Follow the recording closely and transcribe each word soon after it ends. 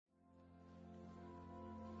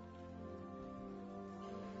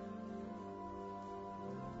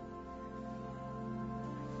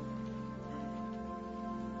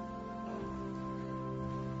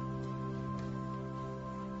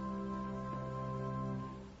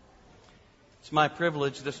It's my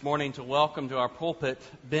privilege this morning to welcome to our pulpit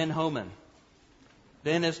Ben Homan.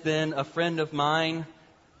 Ben has been a friend of mine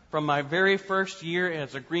from my very first year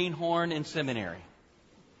as a greenhorn in seminary.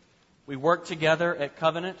 We worked together at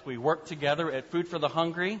Covenant. We worked together at Food for the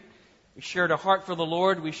Hungry. We shared a heart for the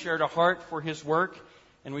Lord. We shared a heart for His work.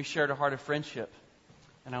 And we shared a heart of friendship.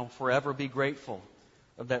 And I will forever be grateful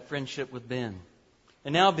of that friendship with Ben.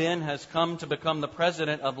 And now Ben has come to become the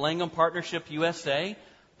president of Langham Partnership USA,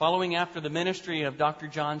 following after the ministry of Dr.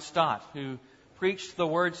 John Stott, who preached the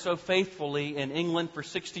Word so faithfully in England for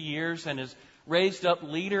 60 years and has raised up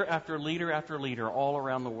leader after leader after leader all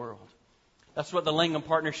around the world. That's what the Langham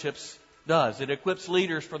Partnerships does. It equips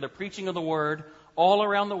leaders for the preaching of the Word all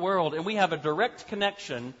around the world. And we have a direct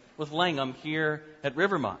connection with Langham here at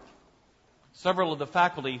Rivermont. Several of the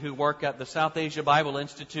faculty who work at the South Asia Bible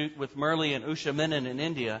Institute with Murli and Usha Menon in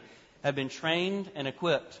India have been trained and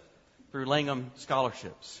equipped through Langham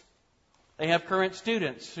scholarships. They have current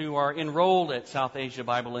students who are enrolled at South Asia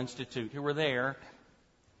Bible Institute who were there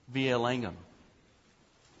via Langham.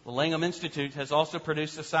 The Langham Institute has also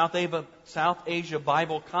produced a South Asia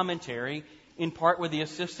Bible commentary, in part with the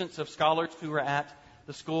assistance of scholars who were at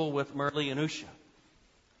the school with Murli and Usha.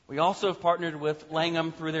 We also have partnered with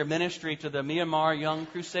Langham through their ministry to the Myanmar Young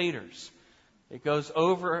Crusaders. It goes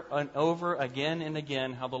over and over again and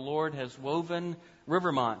again how the Lord has woven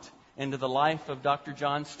Rivermont into the life of Dr.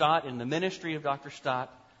 John Stott and the ministry of Dr. Stott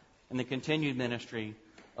and the continued ministry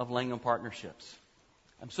of Langham Partnerships.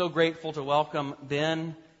 I'm so grateful to welcome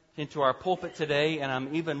Ben into our pulpit today, and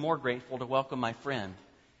I'm even more grateful to welcome my friend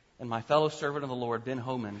and my fellow servant of the Lord, Ben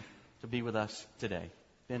Homan, to be with us today.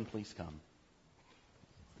 Ben, please come.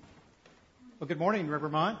 Well, good morning,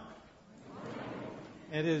 Rivermont.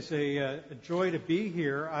 It is a joy to be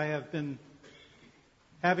here. I have been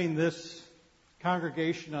having this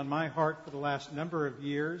congregation on my heart for the last number of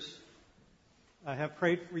years. I have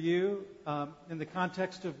prayed for you in the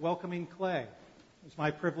context of welcoming Clay. It was my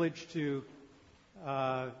privilege to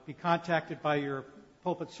be contacted by your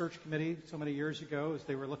pulpit search committee so many years ago as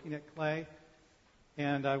they were looking at Clay.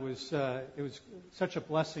 And it was such a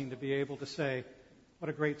blessing to be able to say, what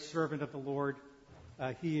a great servant of the Lord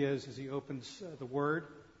he is as he opens the Word.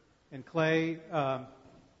 And Clay,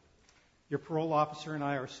 your parole officer and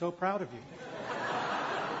I are so proud of you.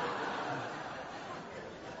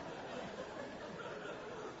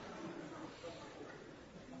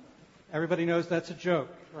 Everybody knows that's a joke,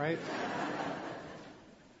 right?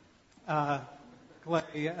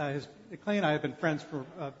 Clay and I have been friends for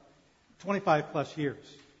 25 plus years,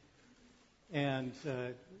 and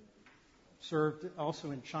served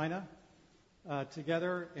also in China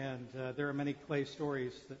together, and there are many Clay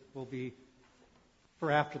stories that will be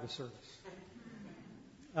for after the service.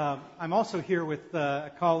 I'm also here with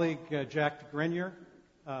a colleague, Jack DeGrenier,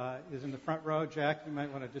 is in the front row. Jack, you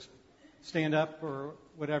might want to just stand up or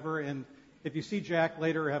whatever, and if you see Jack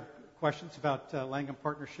later or have questions about Langham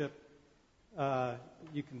Partnership,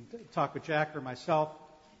 you can talk with Jack or myself.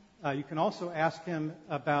 You can also ask him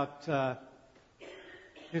about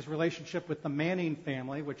his relationship with the Manning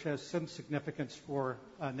family, which has some significance for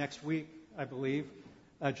next week, I believe.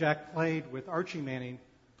 Jack played with Archie Manning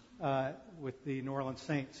with the New Orleans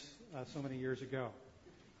Saints so many years ago.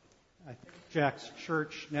 I think Jack's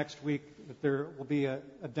church next week, that there will be a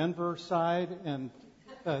Denver side and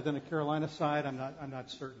then a Carolina side. I'm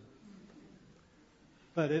not certain.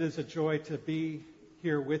 But it is a joy to be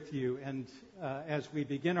here with you. And as we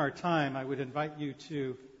begin our time, I would invite you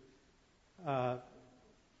to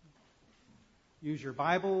use your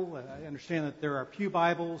Bible. I understand that there are pew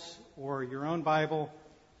Bibles or your own Bible,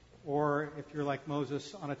 or if you're like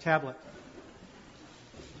Moses, on a tablet.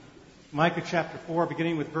 Micah chapter 4,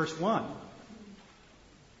 beginning with verse 1.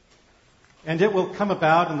 And it will come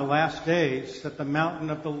about in the last days that the mountain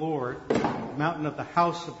of the Lord, the mountain of the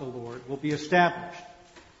house of the Lord, will be established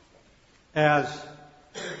as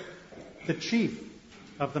the chief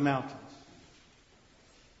of the mountains.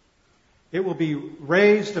 It will be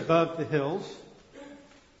raised above the hills,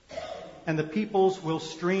 and the peoples will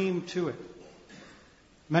stream to it.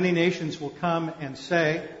 Many nations will come and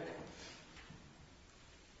say,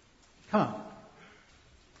 come,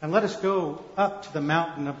 and let us go up to the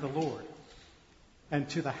mountain of the Lord, and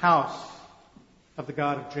to the house of the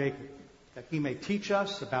God of Jacob, that he may teach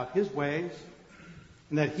us about his ways,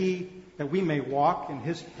 and that we may walk in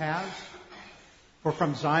his paths. For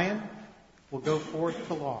from Zion will go forth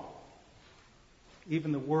the law,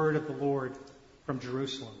 even the word of the Lord from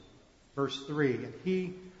Jerusalem. Verse 3, and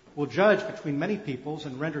he will judge between many peoples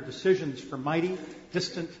and render decisions for mighty,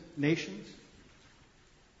 distant nations.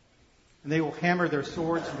 And they will hammer their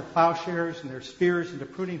swords into plowshares and their spears into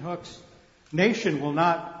pruning hooks. Nation will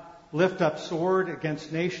not lift up sword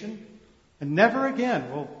against nation, and never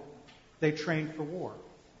again will they train for war.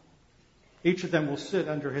 Each of them will sit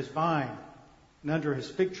under his vine and under his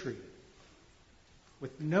fig tree,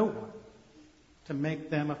 with no one to make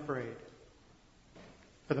them afraid.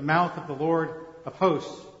 For the mouth of the Lord of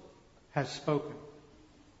hosts has spoken.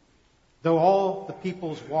 Though all the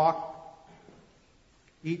peoples walk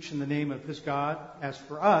each in the name of his God, as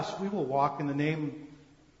for us, we will walk in the name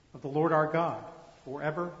of the Lord our God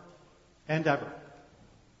forever and ever.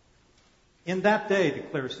 In that day,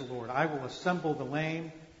 declares the Lord, I will assemble the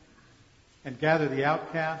lame and gather the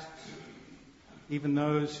outcasts, even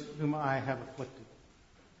those whom I have afflicted.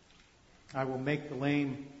 I will make the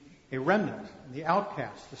lame a remnant, and the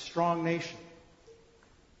outcast a strong nation.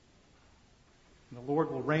 And the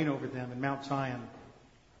Lord will reign over them in Mount Zion.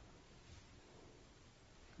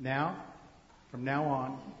 Now, from now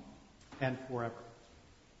on, and forever.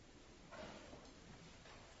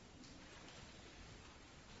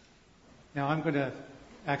 Now I'm going to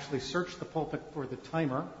actually search the pulpit for the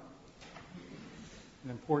timer. An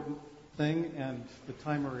important thing, and the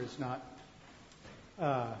timer is not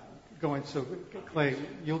going. So, Clay,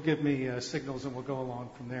 you'll give me signals and we'll go along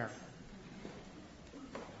from there.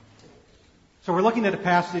 So we're looking at a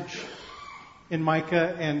passage in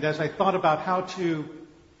Micah, and as I thought about how to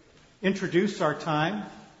introduce our time,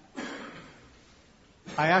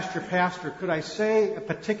 I asked your pastor, could I say a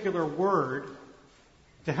particular word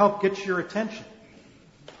to help get your attention?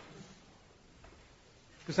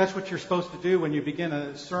 Because that's what you're supposed to do when you begin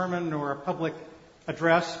a sermon or a public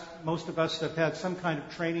address. Most of us have had some kind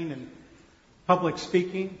of training in public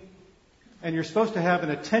speaking, and you're supposed to have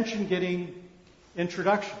an attention-getting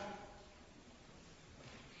introduction.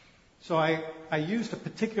 So I used a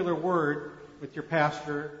particular word with your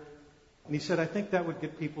pastor, and he said, I think that would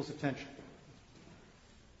get people's attention.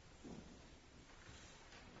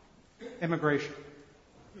 Immigration.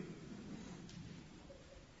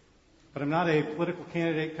 But I'm not a political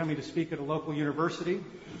candidate coming to speak at a local university.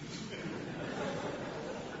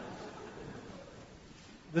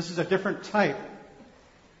 This is a different type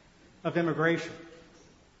of immigration.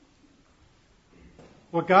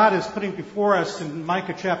 What God is putting before us in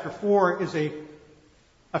Micah chapter 4 is a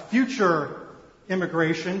future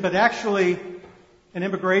immigration, but actually an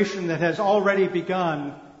immigration that has already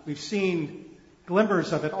begun. We've seen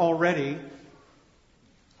glimmers of it already.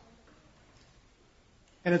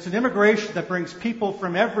 And it's an immigration that brings people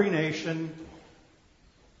from every nation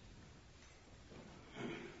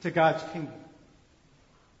to God's kingdom.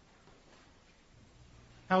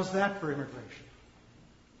 How's that for immigration?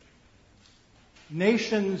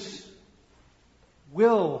 Nations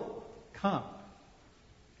will come.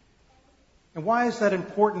 And why is that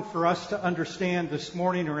important for us to understand this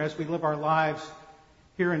morning or as we live our lives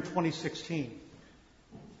here in 2016?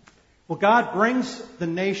 Well, God brings the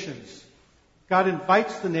nations. God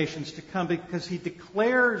invites the nations to come because He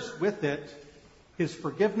declares with it His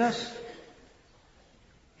forgiveness,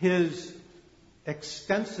 His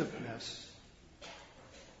extensiveness,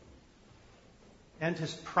 and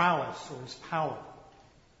His prowess or His power.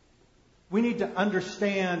 We need to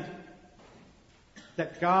understand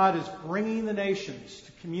that God is bringing the nations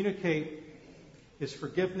to communicate His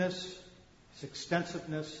forgiveness, His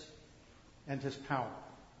extensiveness, and His power.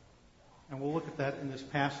 And we'll look at that in this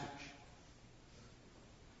passage.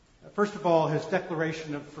 First of all, His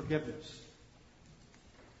declaration of forgiveness.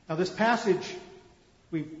 Now, this passage,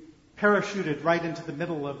 we parachuted right into the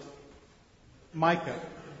middle of Micah.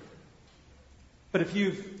 But if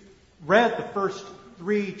you've read the first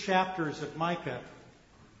 3 chapters of Micah,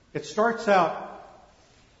 it starts out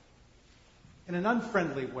in an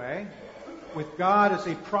unfriendly way with God as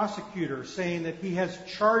a prosecutor saying that He has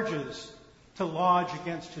charges to lodge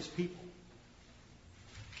against His people.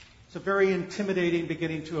 It's a very intimidating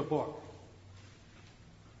beginning to a book.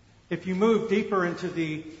 If you move deeper into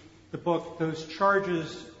the book, those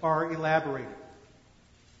charges are elaborated.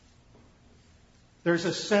 There's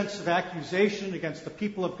a sense of accusation against the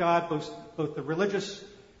people of God, both the religious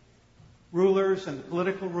rulers and the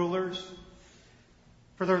political rulers,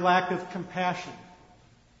 for their lack of compassion,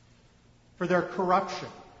 for their corruption.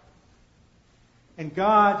 And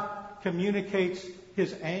God communicates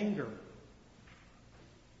His anger.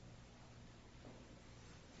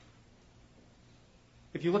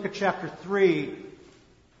 If you look at chapter 3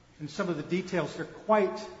 and some of the details, they're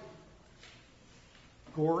quite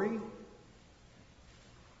gory.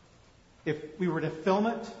 If we were to film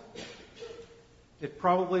it, it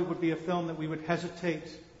probably would be a film that we would hesitate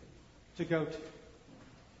to go to.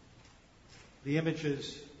 The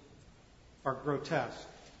images are grotesque.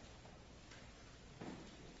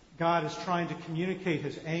 God is trying to communicate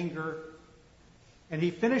his anger. And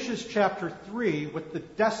he finishes chapter 3 with the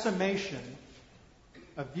decimation,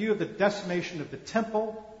 a view of the decimation of the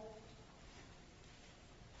temple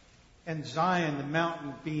and Zion, the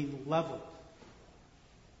mountain, being leveled.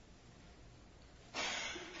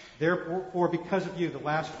 Therefore, because of you, the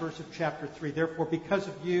last verse of chapter 3, therefore, because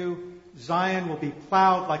of you, Zion will be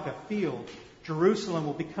plowed like a field. Jerusalem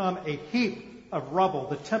will become a heap of rubble.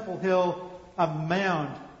 The Temple Hill, a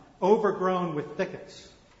mound overgrown with thickets.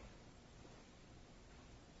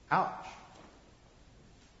 Ouch.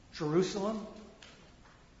 Jerusalem,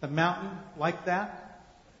 the mountain like that.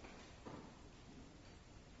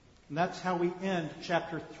 And that's how we end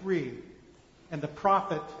chapter 3. And the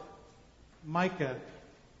prophet Micah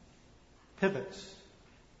pivots.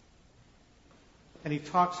 And he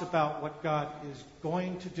talks about what God is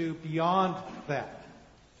going to do beyond that.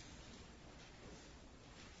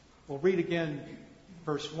 We'll read again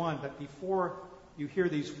verse 1, but before you hear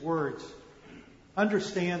these words,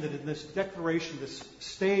 understand that in this declaration, this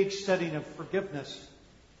stage setting of forgiveness,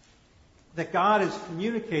 that God is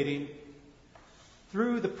communicating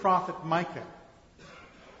through the prophet Micah,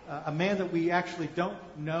 a man that we actually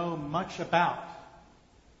don't know much about.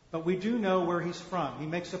 But we do know where he's from. He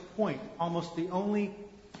makes a point. Almost the only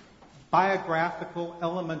biographical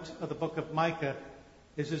element of the book of Micah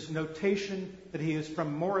is his notation that he is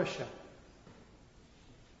from Moresheth.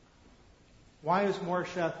 Why is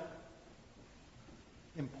Moresheth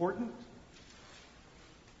important?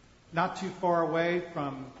 Not too far away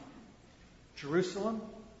from Jerusalem,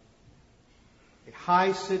 a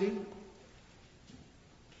high city.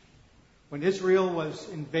 When Israel was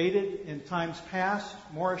invaded in times past,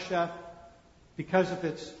 Moresheth, because of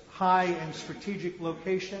its high and strategic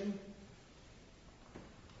location,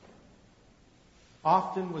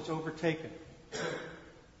 often was overtaken.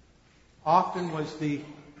 Often was the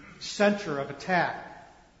center of attack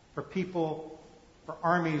for people, for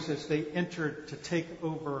armies as they entered to take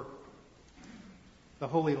over the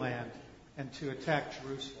Holy Land and to attack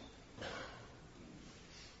Jerusalem.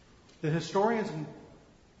 The historians and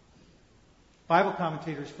Bible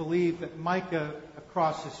commentators believe that Micah,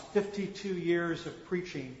 across his 52 years of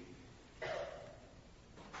preaching,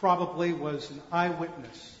 probably was an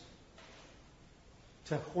eyewitness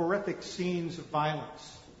to horrific scenes of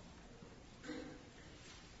violence.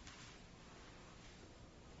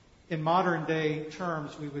 In modern day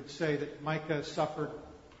terms, we would say that Micah suffered,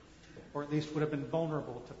 or at least would have been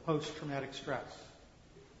vulnerable to post-traumatic stress.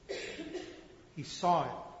 He saw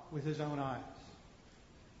it with his own eyes.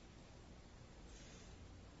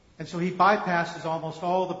 And so he bypasses almost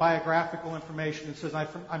all the biographical information and says,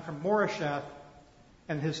 I'm from Moresheth,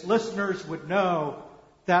 and his listeners would know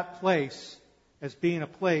that place as being a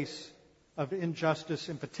place of injustice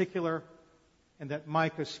in particular, and that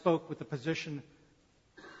Micah spoke with the position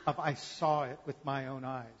of, I saw it with my own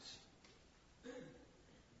eyes.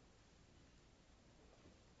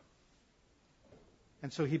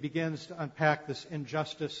 And so he begins to unpack this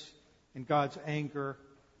injustice and God's anger.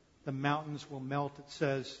 The mountains will melt, it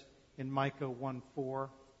says in Micah 1:4.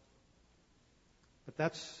 But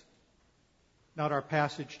that's not our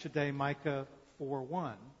passage today. Micah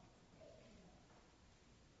 4:1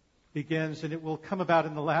 begins, and it will come about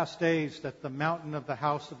in the last days that the mountain of the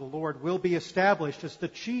house of the Lord will be established as the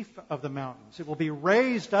chief of the mountains. It will be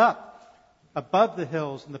raised up above the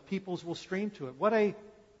hills, and the peoples will stream to it. What a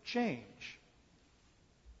change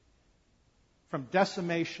from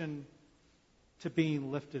decimation to being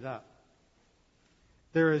lifted up.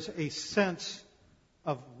 There is a sense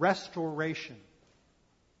of restoration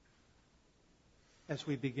as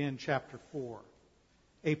we begin chapter 4.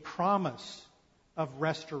 A promise of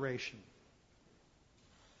restoration.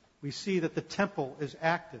 We see that the temple is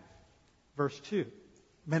active. Verse 2.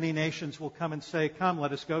 Many nations will come and say, come,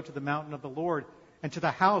 let us go to the mountain of the Lord and to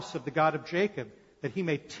the house of the God of Jacob, that he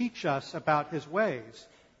may teach us about his ways,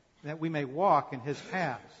 and that we may walk in his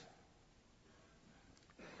paths.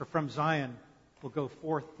 For from Zion will go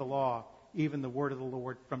forth the law, even the word of the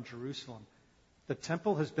Lord from Jerusalem. The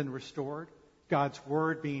temple has been restored. God's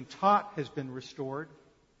word being taught has been restored.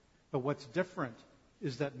 But what's different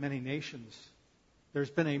is that many nations, there's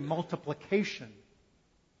been a multiplication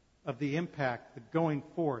of the impact, the going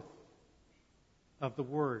forth of the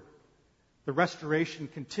word. The restoration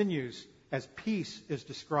continues as peace is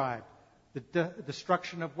described. The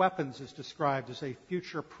destruction of weapons is described as a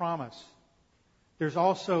future promise. There's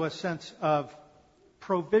also a sense of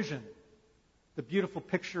provision. The beautiful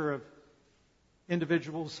picture of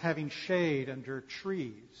individuals having shade under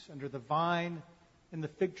trees, under the vine and the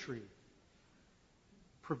fig tree.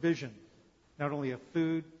 Provision, not only of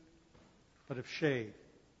food, but of shade.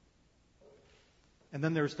 And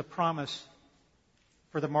then there's the promise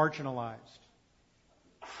for the marginalized,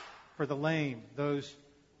 for the lame, those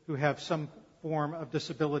who have some form of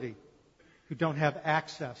disability, who don't have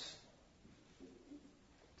access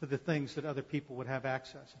to the things that other people would have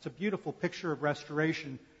access. It's a beautiful picture of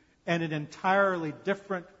restoration and an entirely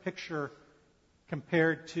different picture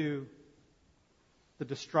compared to the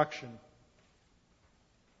destruction.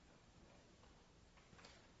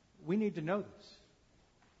 We need to know this.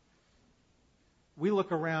 We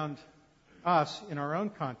look around us in our own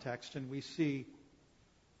context and we see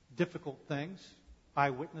difficult things,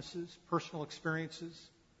 eyewitnesses, personal experiences,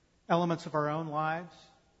 elements of our own lives.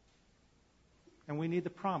 And we need the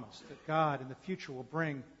promise that God in the future will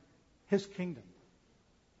bring His kingdom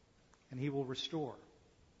and He will restore.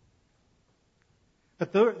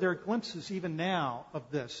 But there are glimpses even now of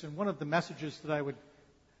this. And one of the messages that I would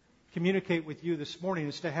communicate with you this morning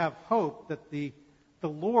is to have hope that the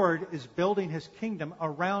Lord is building His kingdom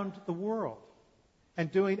around the world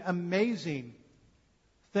and doing amazing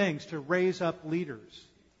things to raise up leaders.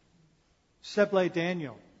 Seble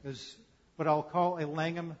Daniel is what I'll call a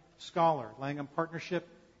Langham scholar. Langham Partnership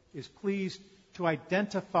is pleased to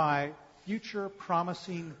identify future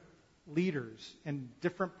promising leaders in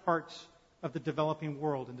different parts of the developing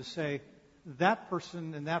world and to say, that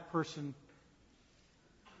person and that person,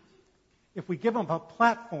 if we give them a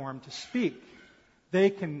platform to speak, they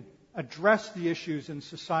can address the issues in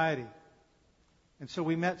society. And so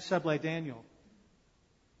we met Seble Daniel.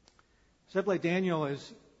 Seble Daniel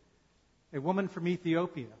is a woman from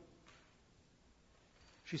Ethiopia.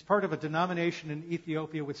 She's part of a denomination in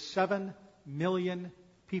Ethiopia with 7 million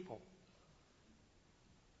people.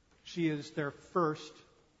 She is their first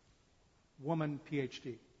woman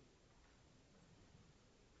PhD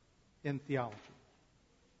in theology.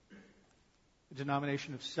 A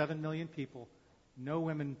denomination of 7 million people, no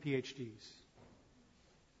women PhDs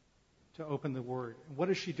to open the Word. And what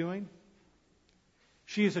is she doing?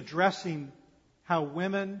 She is addressing how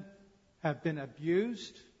women have been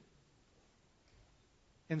abused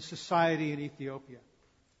in society in Ethiopia.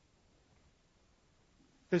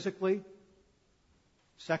 Physically,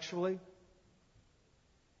 sexually.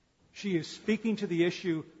 She is speaking to the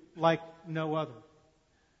issue like no other.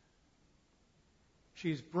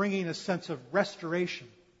 She's bringing a sense of restoration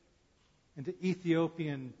into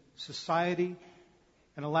Ethiopian society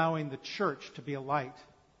and allowing the church to be a light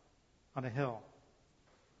on a hill.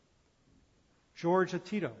 George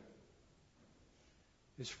Atito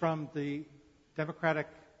is from the Democratic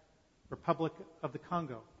Republic of the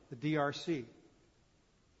Congo, the DRC.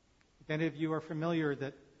 If any of you are familiar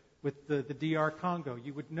with the DR Congo,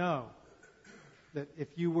 you would know that if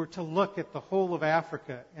you were to look at the whole of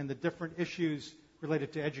Africa and the different issues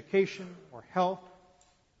related to education or health,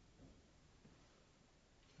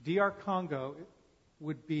 DR Congo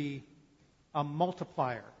would be a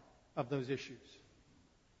multiplier of those issues.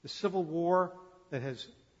 The civil war that has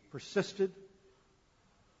persisted,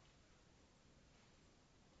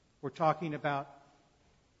 we're talking about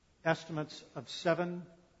estimates of 7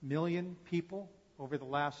 million people over the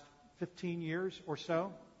last 15 years or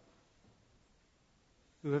so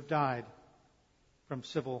who have died from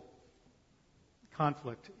civil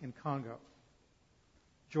conflict in Congo.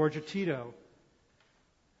 George Atito,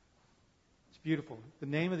 it's beautiful. The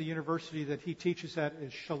name of the university that he teaches at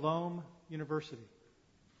is Shalom University.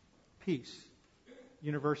 Peace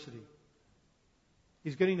University.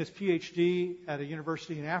 He's getting his PhD at a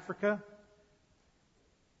university in Africa,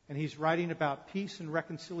 and he's writing about peace and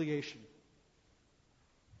reconciliation.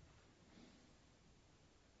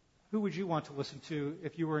 Who would you want to listen to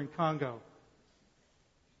if you were in Congo?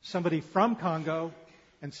 Somebody from Congo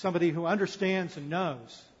and somebody who understands and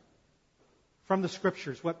knows from the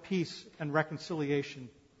Scriptures what peace and reconciliation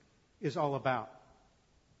is all about.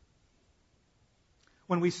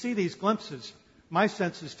 When we see these glimpses, my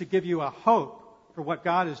sense is to give you a hope for what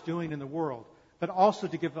God is doing in the world, but also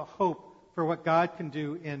to give a hope for what God can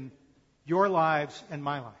do in your lives and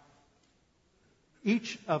my life.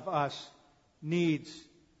 Each of us needs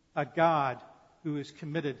a God who is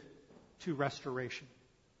committed to restoration.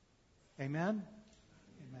 Amen?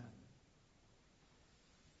 Amen.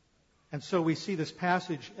 And so we see this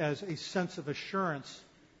passage as a sense of assurance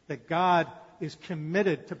that God is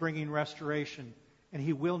committed to bringing restoration, and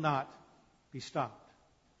He will not be stopped.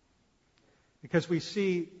 Because we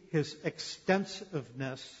see His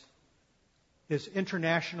extensiveness, His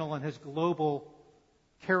international and His global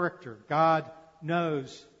character. God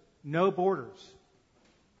knows no borders.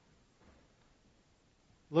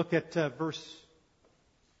 Look at verse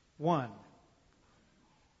 1,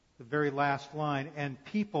 the very last line. And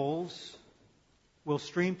peoples will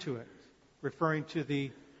stream to it. referring to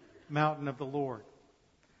the mountain of the Lord.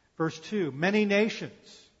 Verse 2, many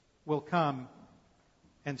nations will come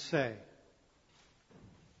and say.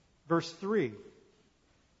 Verse 3,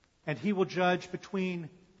 and he will judge between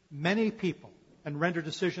many people and render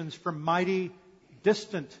decisions for mighty,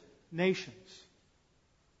 distant nations.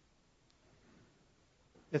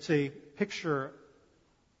 It's a picture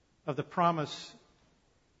of the promise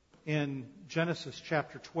in Genesis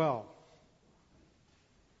chapter 12,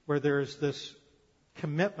 where there's this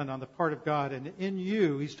commitment on the part of God. And in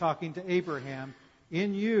you, he's talking to Abraham,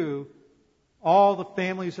 in you, all the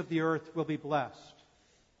families of the earth will be blessed.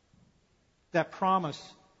 That promise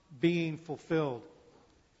being fulfilled.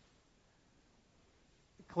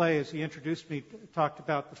 Clay, as he introduced me, talked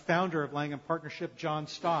about the founder of Langham Partnership, John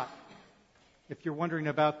Stott. If you're wondering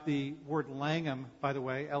about the word Langham, by the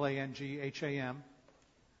way, Langham,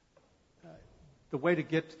 the way to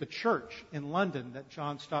get to the church in London that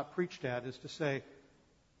John Stott preached at is to say,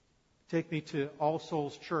 take me to All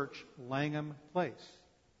Souls Church, Langham Place.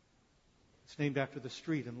 It's named after the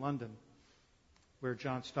street in London where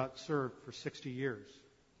John Stott served for 60 years.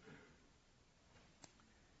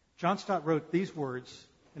 John Stott wrote these words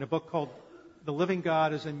in a book called The Living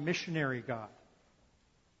God is a Missionary God.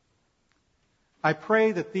 I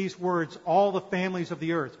pray that these words, all the families of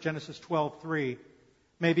the earth, Genesis 12:3,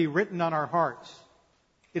 may be written on our hearts.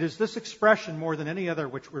 It is this expression more than any other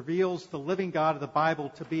which reveals the living God of the Bible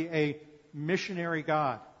to be a missionary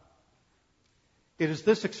God. It is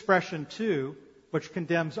this expression, too, which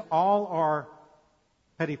condemns all our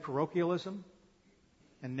petty parochialism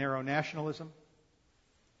and narrow nationalism,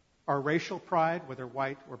 our racial pride, whether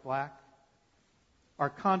white or black, our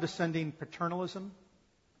condescending paternalism,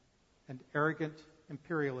 and arrogant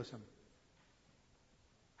imperialism.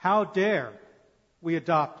 How dare we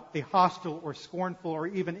adopt a hostile or scornful or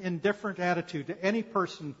even indifferent attitude to any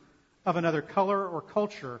person of another color or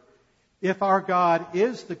culture if our God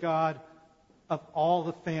is the God of all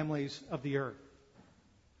the families of the earth?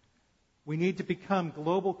 We need to become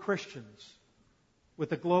global Christians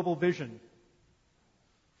with a global vision,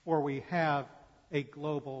 for we have a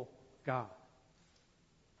global God.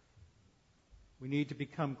 We need to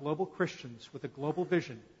become global Christians with a global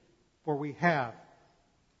vision, for we have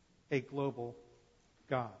a global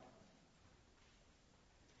God.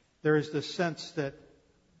 There is this sense that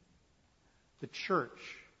the church,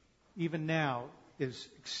 even now, is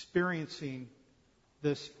experiencing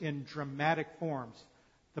this in dramatic forms.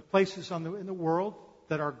 The places in the world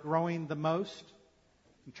that are growing the most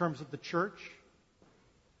in terms of the church,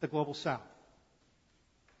 the global south,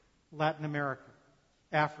 Latin America,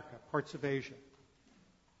 Africa, parts of Asia.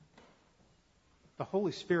 The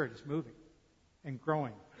Holy Spirit is moving and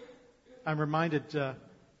growing. I'm reminded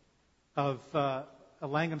of a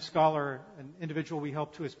Langham scholar, an individual we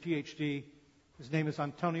helped to his PhD. His name is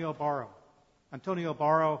Antonio Barro. Antonio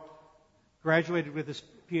Barro graduated with his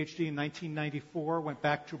PhD in 1994, went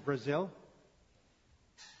back to Brazil,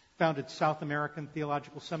 founded South American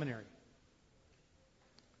Theological Seminary.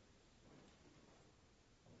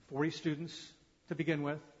 40 students to begin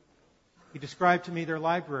with. He described to me their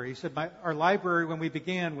library. He said, our library when we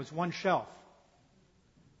began was one shelf.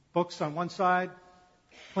 Books on one side,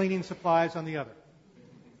 cleaning supplies on the other.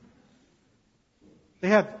 They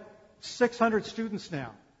have 600 students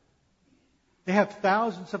now. They have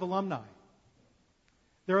thousands of alumni.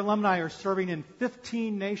 Their alumni are serving in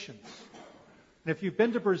 15 nations. And if you've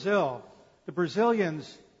been to Brazil, the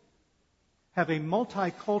Brazilians have a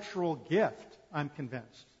multicultural gift, I'm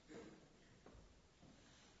convinced.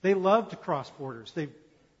 They love to cross borders.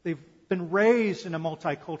 They've been raised in a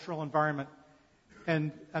multicultural environment.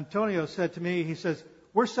 And Antonio said to me, he says,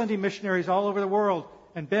 we're sending missionaries all over the world.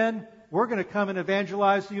 And Ben, we're going to come and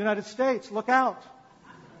evangelize the United States. Look out.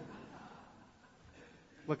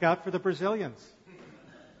 Look out for the Brazilians.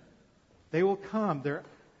 They will come.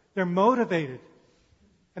 They're motivated.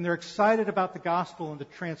 And they're excited about the gospel and the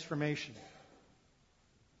transformation.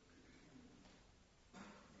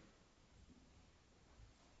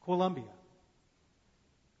 Colombia.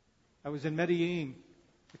 I was in Medellin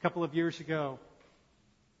a couple of years ago.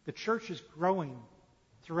 The church is growing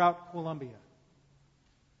throughout Colombia.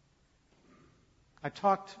 I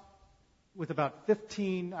talked with about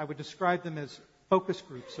 15, I would describe them as focus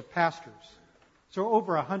groups of pastors. So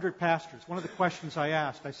over 100 pastors. One of the questions I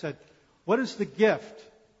asked, I said, what is the gift?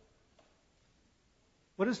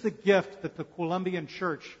 What is the gift that the Colombian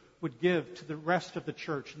church would give to the rest of the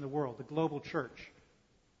church in the world, the global church?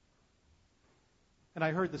 And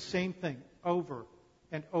I heard the same thing over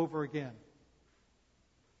and over again.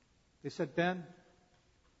 They said, Ben,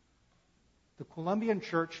 the Colombian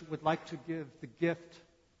church would like to give the gift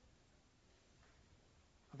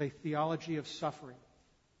of a theology of suffering.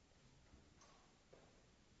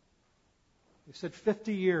 They said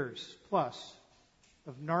 50 years plus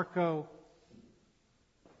of narco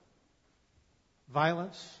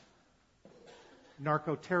violence,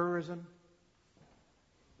 narco terrorism.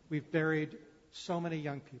 We've buried so many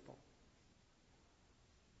young people.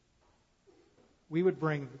 We would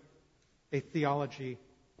bring a theology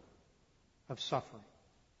of suffering.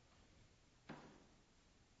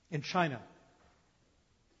 In China,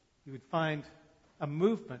 you would find a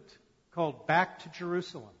movement called Back to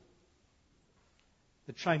Jerusalem.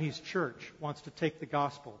 The Chinese church wants to take the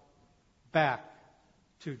gospel back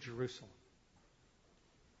to Jerusalem.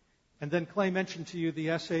 And then Clay mentioned to you the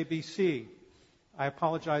SABC. I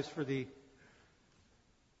apologize for the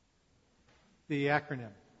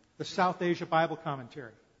acronym. The South Asia Bible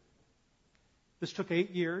Commentary. This took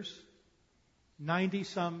 8 years.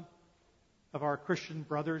 90-some of our Christian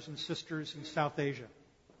brothers and sisters in South Asia.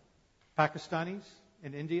 Pakistanis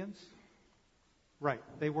and Indians. Right,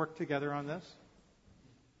 they worked together on this.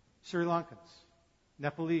 Sri Lankans,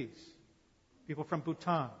 Nepalese, people from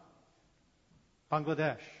Bhutan,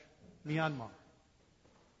 Bangladesh, Myanmar,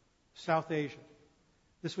 South Asia.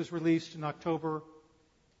 This was released in October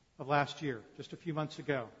of last year, just a few months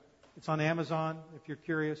ago. It's on Amazon if you're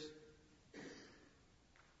curious.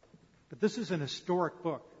 But this is an historic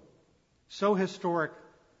book. So historic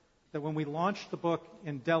that when we launched the book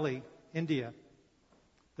in Delhi, India,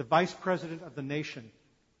 the vice president of the nation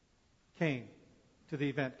came to the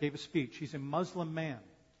event, gave a speech. He's a Muslim man.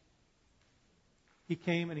 He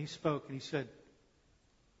came and he spoke and he said,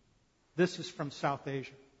 "This is from South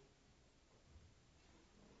Asia.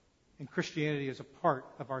 And Christianity is a part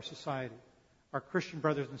of our society." Our Christian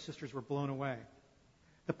brothers and sisters were blown away.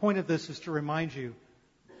 The point of this is to remind you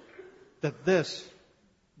that this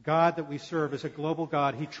God that we serve is a global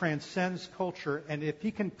God. He transcends culture, and if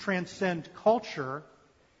He can transcend culture,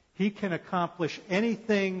 He can accomplish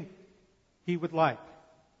anything He would like.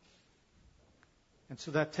 And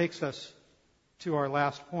so that takes us to our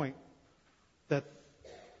last point, that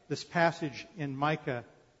this passage in Micah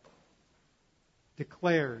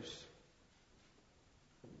declares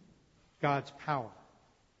God's power.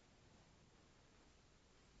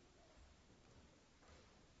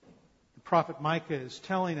 The prophet Micah is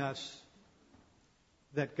telling us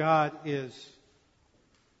that God is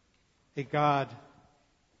a God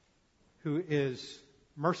who is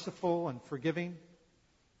merciful and forgiving,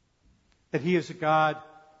 that He is a God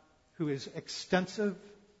who is extensive,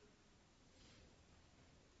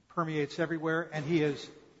 permeates everywhere, and He is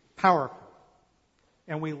powerful.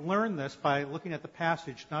 And we learn this by looking at the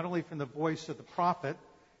passage, not only from the voice of the prophet.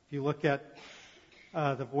 If you look at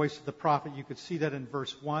the voice of the prophet, you could see that in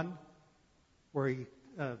verse 1, where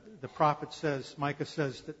the prophet says, Micah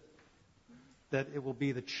says that it will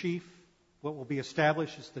be the chief, what will be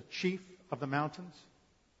established is the chief of the mountains.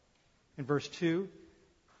 In verse 2,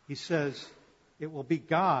 he says, it will be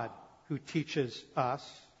God who teaches us.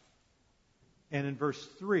 And in verse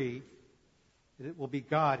 3, it will be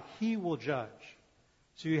God, He will judge.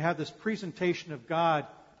 So you have this presentation of God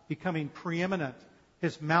becoming preeminent,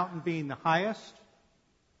 His mountain being the highest,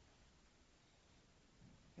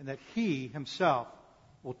 and that He Himself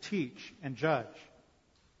will teach and judge.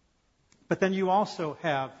 But then you also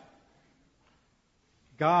have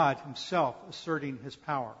God Himself asserting His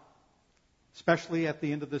power, especially at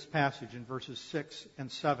the end of this passage in verses 6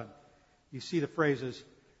 and 7. You see the phrases,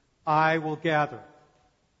 I will gather,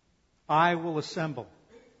 I will assemble,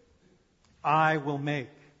 I will make.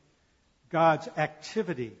 God's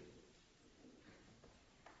activity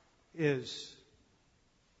is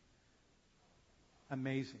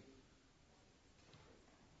amazing.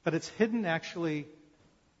 But it's hidden actually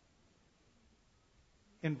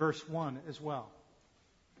in verse 1 as well.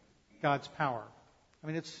 God's power. I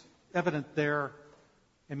mean, it's evident there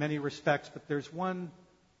in many respects, but there's one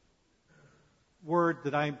word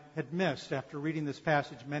that I had missed after reading this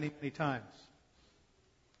passage many, many times.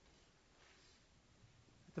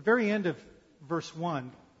 At the very end of verse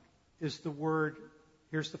 1 is the word,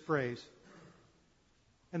 here's the phrase,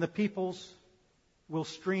 and the peoples will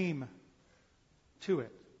stream to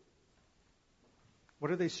it. What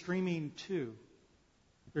are they streaming to?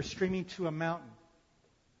 They're streaming to a mountain.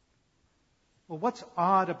 Well, what's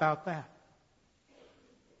odd about that?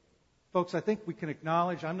 Folks, I think we can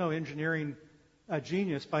acknowledge, I'm no engineering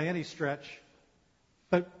genius by any stretch,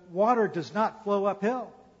 but water does not flow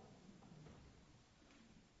uphill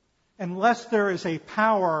unless there is a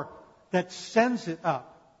power that sends it up.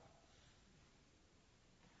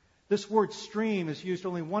 This word stream is used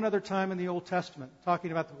only one other time in the Old Testament,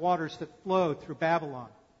 talking about the waters that flow through Babylon.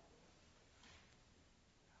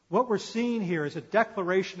 What we're seeing here is a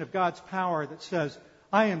declaration of God's power that says,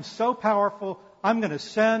 I am so powerful, I'm going to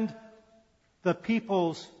send the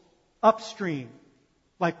peoples upstream,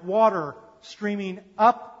 like water streaming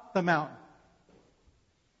up the mountain.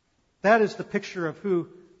 That is the picture of who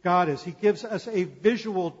God is. He gives us a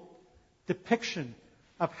visual depiction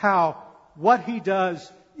of how what He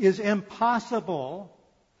does is impossible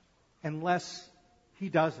unless He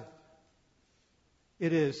does it.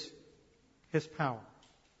 It is His power.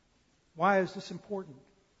 Why is this important?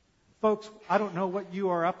 Folks, I don't know what you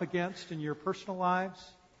are up against in your personal lives,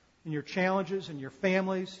 in your challenges, in your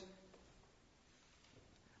families.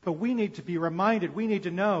 But we need to be reminded, we need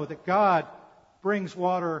to know that God brings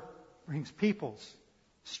water, brings peoples,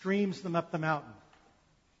 streams them up the mountain.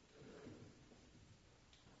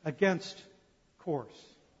 Against course.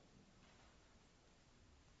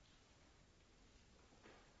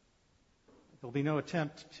 There'll be no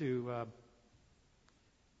attempt to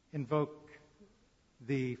invoke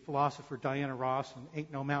the philosopher Diana Ross and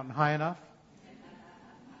Ain't No Mountain High Enough.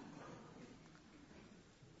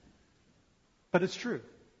 But it's true.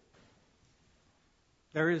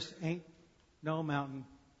 There ain't no mountain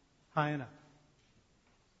high enough.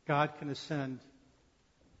 God can ascend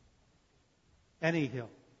any hill,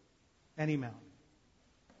 any mountain.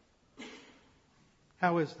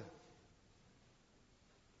 How is that?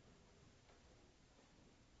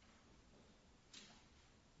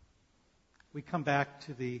 We come back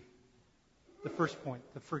to the first point,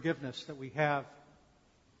 the forgiveness that we have,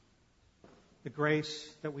 the grace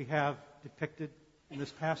that we have depicted in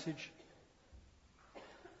this passage,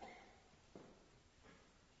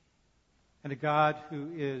 and a God who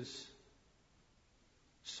is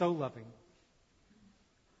so loving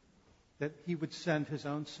that He would send His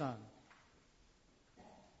own Son,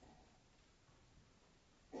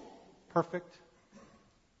 perfect,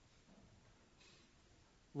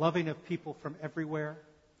 loving of people from everywhere,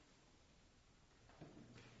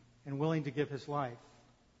 and willing to give His life.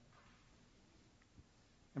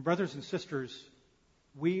 And brothers and sisters,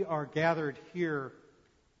 we are gathered here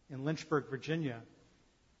in Lynchburg, Virginia,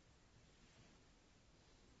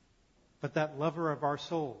 but that lover of our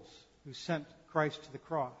souls who sent Christ to the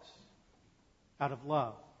cross out of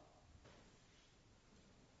love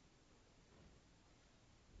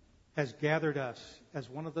has gathered us as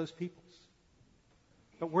one of those peoples.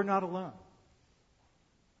 But we're not alone.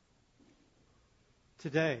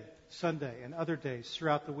 Today, Sunday, and other days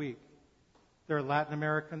throughout the week, there are Latin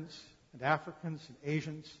Americans and Africans and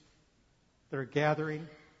Asians that are gathering.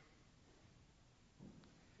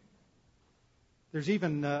 There's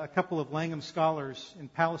even a couple of Langham scholars in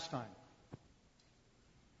Palestine.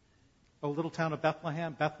 A little town of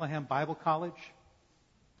Bethlehem, Bethlehem Bible College,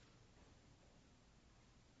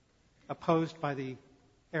 opposed by the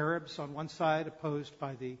Arabs on one side, opposed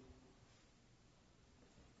by the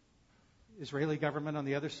Israeli government on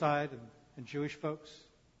the other side, and Jewish folks.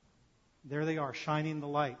 There they are, shining the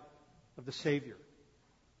light of the Savior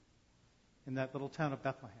in that little town of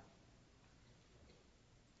Bethlehem.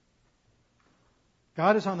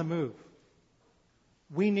 God is on the move.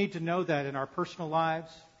 We need to know that in our personal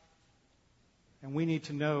lives, and we need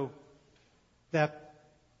to know that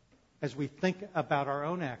as we think about our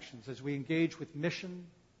own actions, as we engage with mission,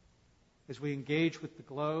 as we engage with the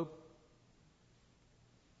globe.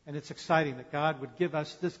 And it's exciting that God would give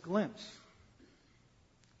us this glimpse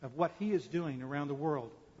of what He is doing around the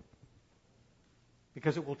world,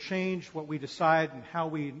 because it will change what we decide and how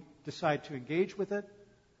we decide to engage with it.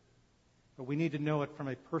 But we need to know it from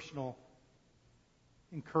a personal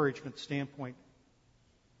encouragement standpoint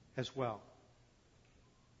as well.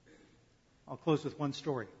 I'll close with one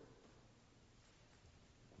story.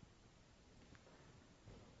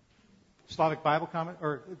 Slavic Bible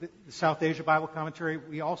or the South Asia Bible Commentary,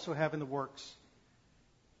 we also have in the works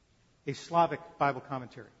a Slavic Bible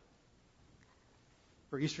commentary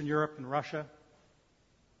for Eastern Europe and Russia.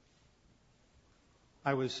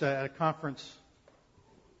 I was at a conference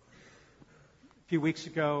a few weeks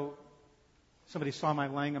ago. Somebody saw my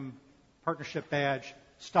Langham Partnership badge,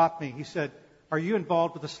 stopped me. He said, "Are you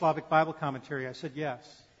involved with the Slavic Bible Commentary?" I said, "Yes."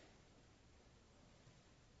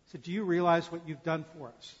 He said, "Do you realize what you've done for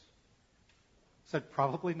us?" I said,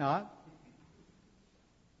 "Probably not."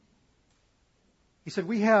 He said,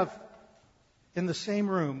 "We have in the same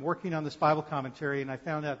room working on this Bible commentary," and I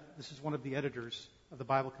found out this is one of the editors of the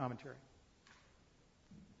Bible commentary.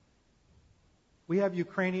 "We have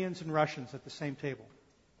Ukrainians and Russians at the same table.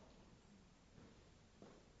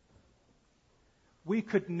 We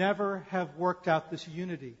could never have worked out this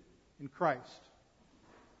unity in Christ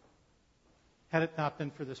had it not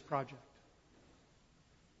been for this project."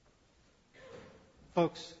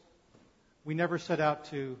 Folks, We never set out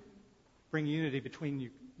to bring unity between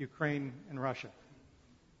Ukraine and Russia.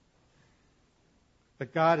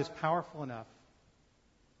 But God is powerful enough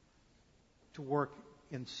to work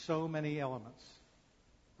in so many elements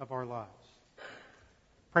of our lives.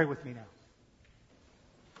 Pray with me now.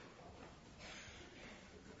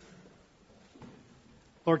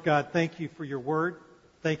 Lord God, thank you for your word.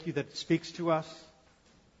 Thank you that it speaks to us.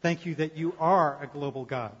 Thank you that you are a global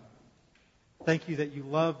God. Thank you that you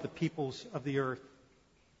love the peoples of the earth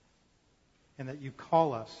and that you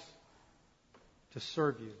call us to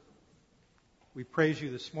serve you. We praise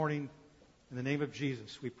you this morning. In the name of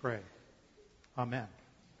Jesus, we pray. Amen.